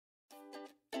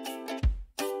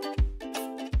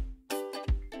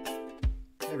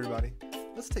Hey everybody,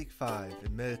 let's take 5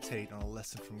 and meditate on a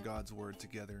lesson from God's Word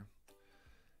together.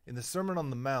 In the Sermon on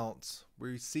the Mount,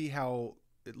 we see how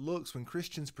it looks when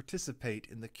Christians participate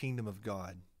in the kingdom of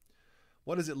God.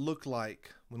 What does it look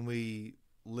like when we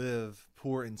live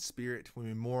poor in spirit, when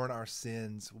we mourn our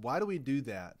sins? Why do we do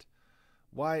that?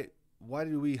 Why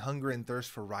do we hunger and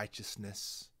thirst for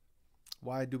righteousness?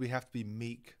 Why do we have to be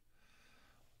meek?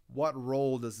 What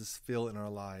role does this fill in our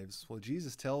lives? Well,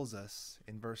 Jesus tells us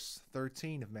in verse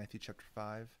 13 of Matthew chapter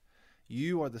 5,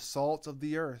 "You are the salt of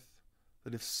the earth,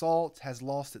 but if salt has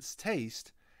lost its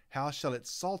taste, how shall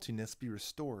its saltiness be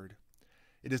restored?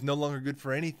 It is no longer good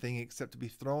for anything except to be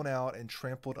thrown out and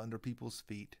trampled under people's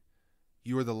feet.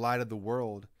 You are the light of the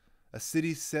world. A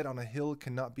city set on a hill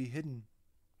cannot be hidden.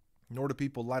 Nor do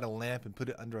people light a lamp and put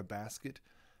it under a basket,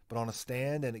 but on a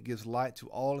stand, and it gives light to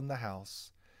all in the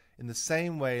house. In the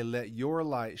same way, let your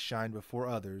light shine before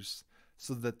others,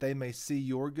 so that they may see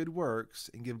your good works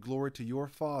and give glory to your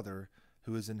Father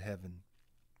who is in heaven."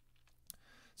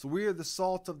 So we are the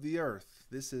salt of the earth.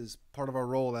 This is part of our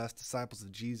role as disciples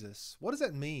of Jesus. What does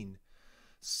that mean?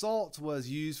 Salt was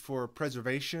used for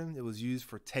preservation. It was used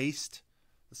for taste,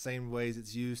 the same ways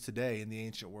it's used today in the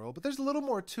ancient world. But there's a little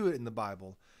more to it in the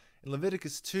Bible. In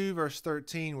Leviticus 2, verse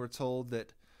 13, we're told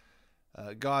that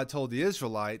God told the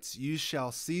Israelites, "You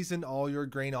shall season all your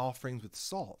grain offerings with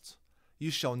salt.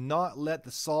 You shall not let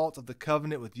the salt of the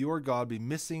covenant with your God be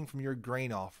missing from your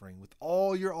grain offering. With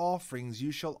all your offerings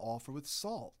you shall offer with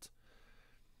salt."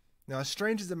 Now, as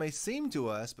strange as it may seem to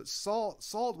us, but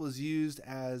salt was used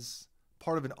as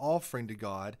part of an offering to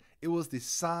God. It was the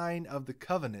sign of the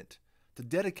covenant to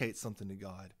dedicate something to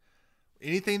God.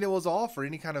 Anything that was offered,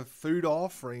 any kind of food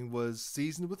offering, was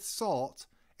seasoned with salt,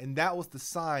 and that was the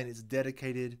sign it's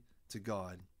dedicated to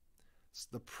God. So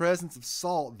the presence of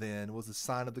salt then was a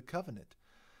sign of the covenant.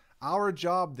 Our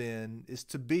job then is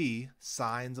to be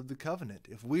signs of the covenant.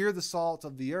 If we are the salt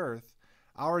of the earth,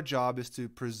 our job is to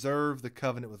preserve the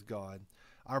covenant with God.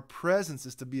 Our presence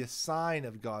is to be a sign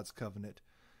of God's covenant.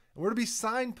 And we're to be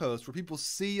signposts where people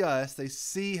see us, they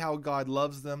see how God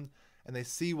loves them, and they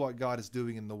see what God is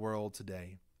doing in the world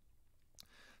today.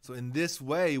 So in this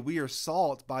way, we are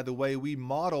salt by the way we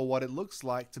model what it looks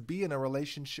like to be in a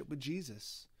relationship with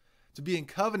Jesus. To be in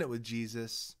covenant with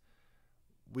Jesus,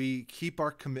 we keep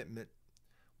our commitment.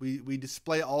 We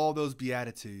display all those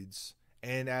Beatitudes.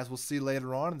 And as we'll see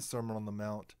later on in the Sermon on the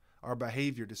Mount, our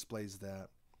behavior displays that.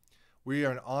 We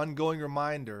are an ongoing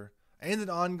reminder and an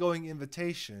ongoing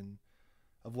invitation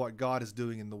of what God is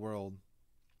doing in the world.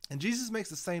 And Jesus makes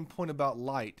the same point about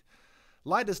light.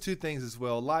 Light does two things as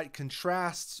well. Light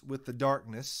contrasts with the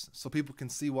darkness so people can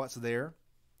see what's there.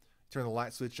 Turn the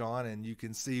light switch on and you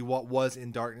can see what was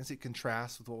in darkness. It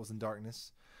contrasts with what was in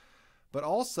darkness. But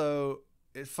also,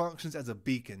 it functions as a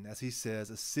beacon, as he says,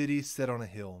 a city set on a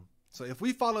hill. So if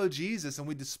we follow Jesus and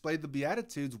we display the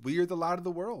Beatitudes, we are the light of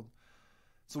the world.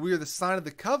 So we are the sign of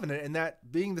the covenant, and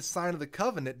that being the sign of the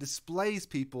covenant displays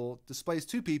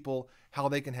to people how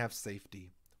they can have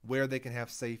safety, where they can have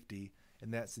safety,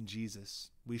 and that's in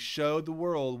Jesus. We show the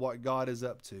world what God is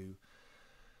up to.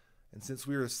 And since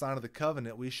we are a sign of the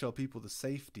covenant, we show people the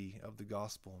safety of the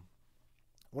gospel.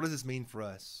 What does this mean for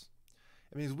us?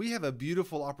 It means we have a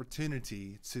beautiful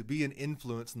opportunity to be an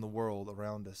influence in the world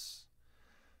around us.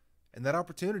 And that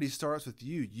opportunity starts with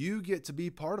you. You get to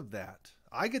be part of that.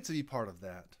 I get to be part of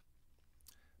that.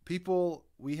 People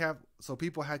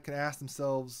can ask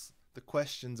themselves the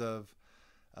questions of,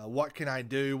 what can I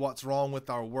do? What's wrong with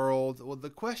our world? Well, the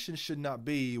question should not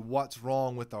be what's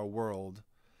wrong with our world.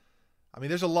 I mean,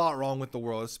 there's a lot wrong with the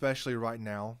world, especially right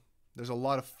now. There's a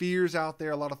lot of fears out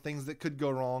there, a lot of things that could go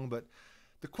wrong, but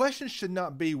the question should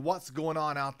not be what's going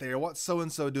on out there, what's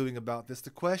so-and-so doing about this.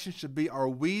 The question should be, are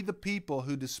we the people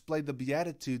who display the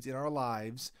Beatitudes in our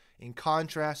lives in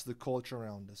contrast to the culture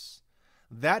around us?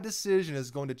 That decision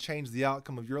is going to change the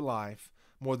outcome of your life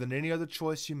more than any other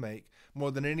choice you make,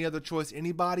 more than any other choice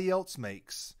anybody else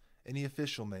makes, any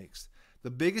official makes.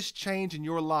 The biggest change in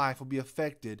your life will be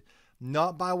affected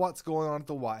not by what's going on at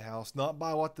the White House, not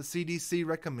by what the CDC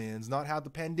recommends, not how the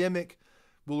pandemic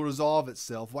will resolve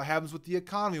itself, what happens with the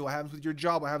economy, what happens with your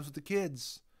job, what happens with the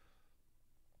kids.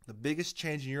 The biggest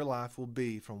change in your life will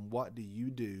be from what do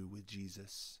you do with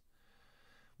Jesus.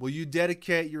 Will you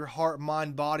dedicate your heart,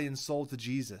 mind, body, and soul to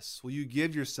Jesus? Will you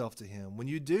give yourself to him? When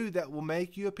you do, that will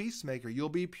make you a peacemaker. You'll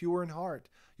be pure in heart.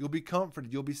 You'll be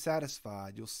comforted. You'll be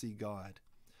satisfied. You'll see God.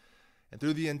 And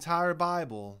through the entire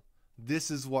Bible, this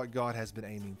is what God has been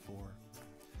aiming for.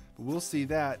 But we'll see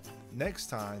that next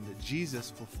time, that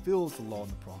Jesus fulfills the law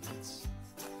and the prophets.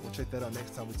 We'll check that out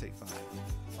next time we take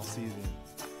 5.